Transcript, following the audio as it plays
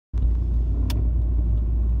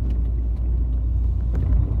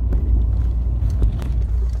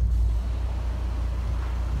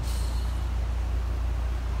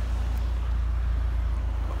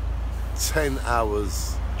10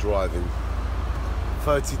 hours driving,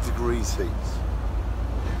 30 degrees heat.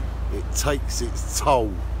 It takes its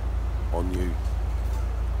toll on you.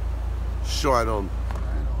 Shine on.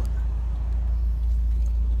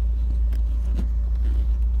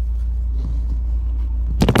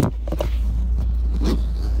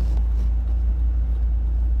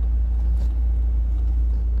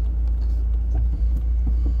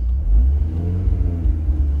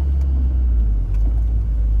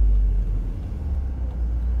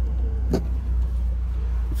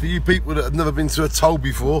 For you people that have never been to a toll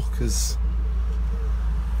before, because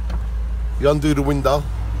you undo the window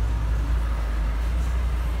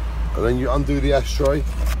and then you undo the ashtray.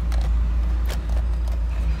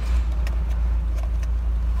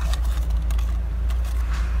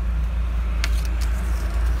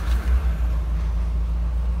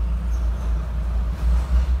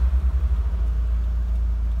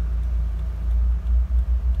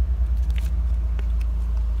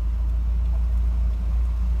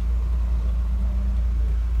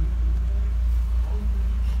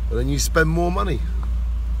 And then you spend more money.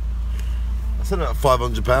 I spent about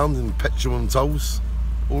 £500 in petrol and tolls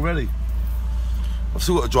already. I've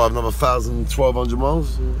still got to drive another 1,000, 1,200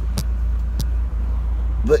 miles.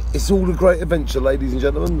 But it's all a great adventure, ladies and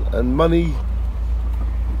gentlemen, and money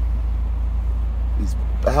is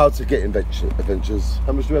how to get adventures.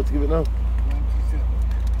 How much do we have to give it now?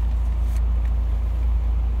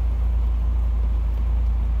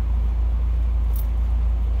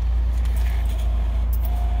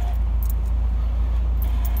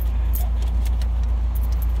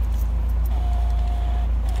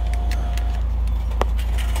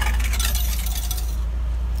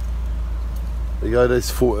 There you go, there's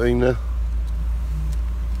 14 there.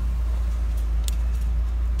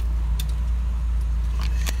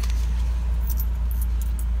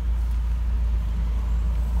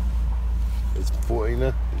 There's 14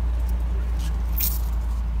 there.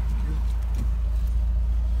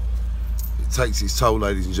 It takes its toll,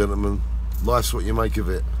 ladies and gentlemen. Life's what you make of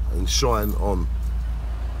it, and shine on.